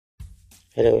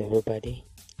Hello everybody.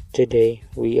 Today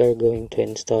we are going to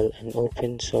install an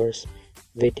open source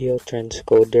video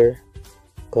transcoder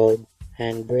called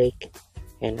Handbrake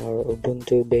in our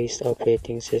Ubuntu based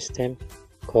operating system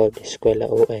called Escuela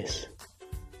OS,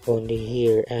 only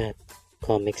here at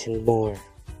Commix and More.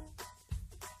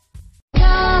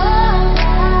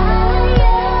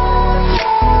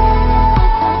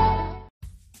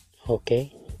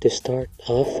 Okay, to start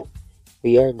off,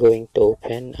 we are going to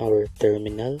open our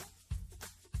terminal,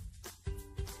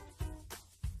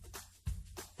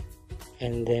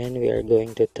 and then we are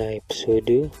going to type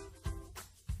sudo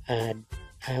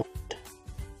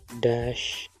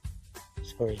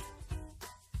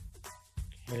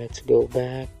let's go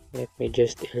back. Let me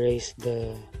just erase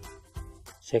the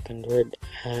second word.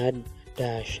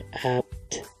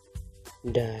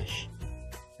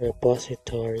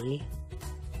 add-apt-repository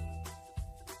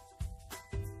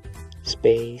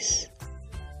space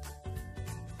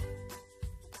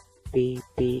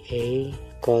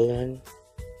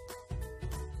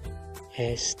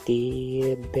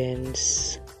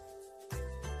ppa:/stebbins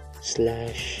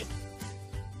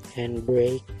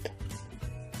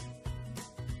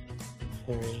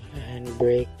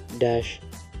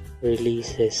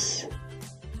handbrake-releases,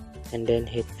 and then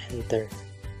hit enter.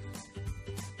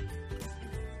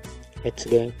 It's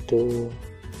going to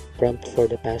prompt for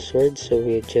the password, so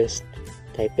we just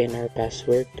type in our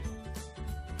password,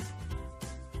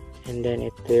 and then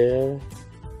it will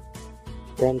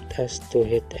prompt us to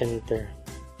hit enter.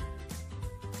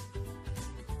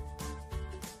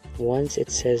 Once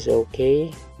it says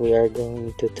OK, we are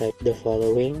going to type the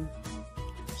following: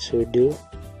 sudo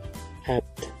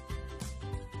apt-get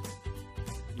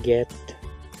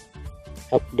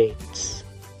updates.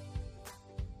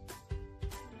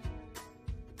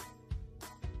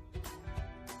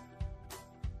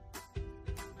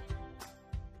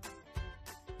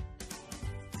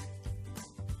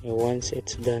 Once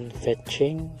it's done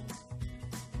fetching,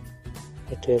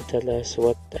 it will tell us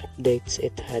what updates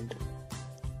it had.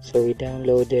 So we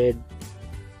downloaded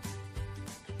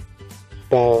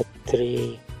about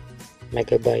 3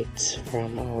 megabytes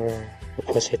from our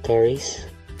repositories.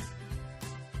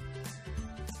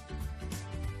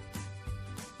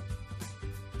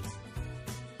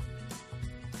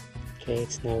 Okay,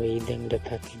 it's now reading the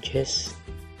packages,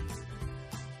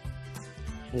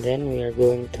 and then we are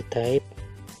going to type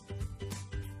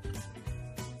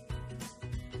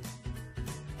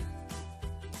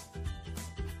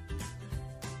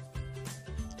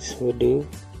sudo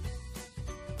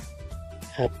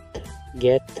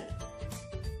apt-get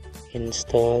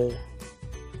install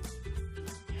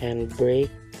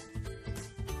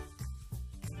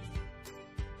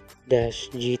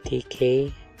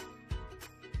handbrake-gtk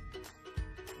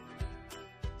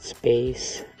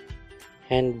space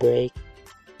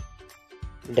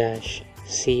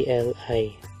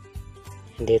handbrake-cli,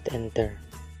 and hit enter.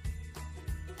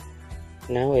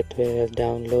 Now it will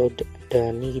download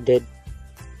the needed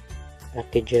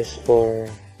packages for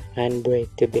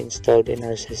Handbrake to be installed in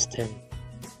our system.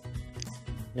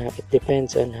 Now it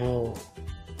depends on how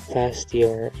fast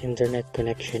your internet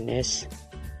connection is.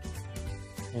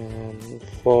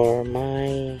 For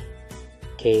my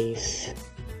case,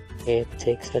 it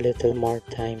takes a little more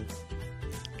time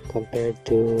compared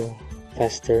to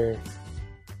faster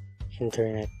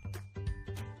internet.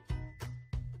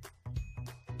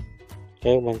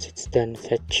 Okay, once it's done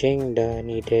fetching the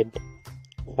needed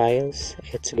files,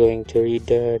 it's going to read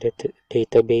the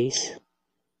database.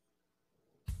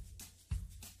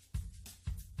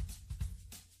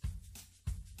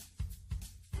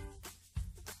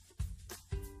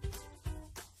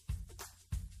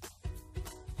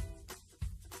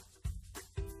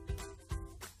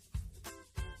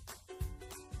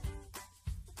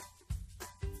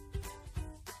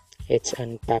 It's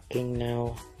unpacking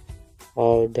now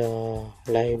all the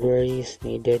libraries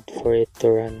needed for it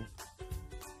to run.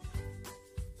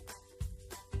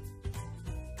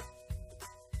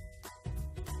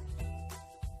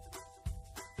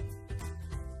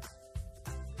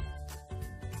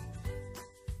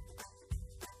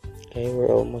 Okay,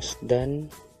 we're almost done.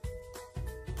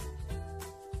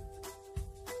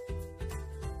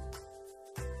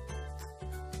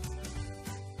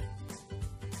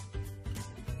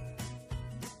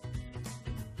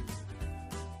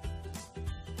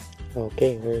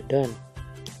 Okay, we're done.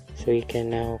 So we can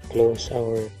now close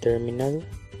our terminal.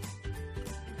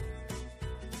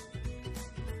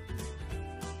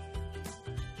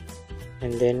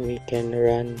 And then we can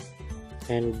run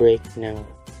handbrake now.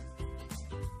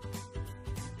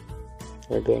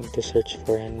 We're going to search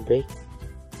for handbrake.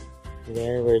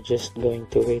 There, we're just going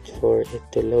to wait for it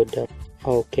to load up.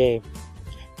 Okay,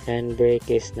 Handbrake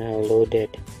is now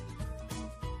loaded.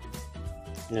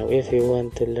 Now if you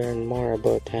want to learn more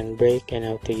about Handbrake and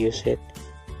how to use it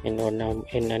in an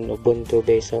Ubuntu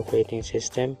based operating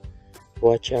system,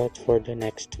 watch out for the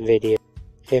next video.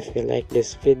 If you like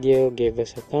this video, give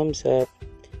us a thumbs up.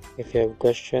 If you have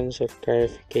questions or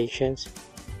clarifications,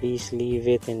 please leave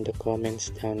it in the comments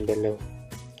down below.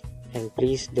 And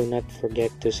please do not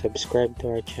forget to subscribe to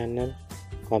our channel,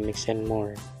 Commix and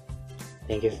More.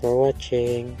 Thank you for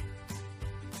watching.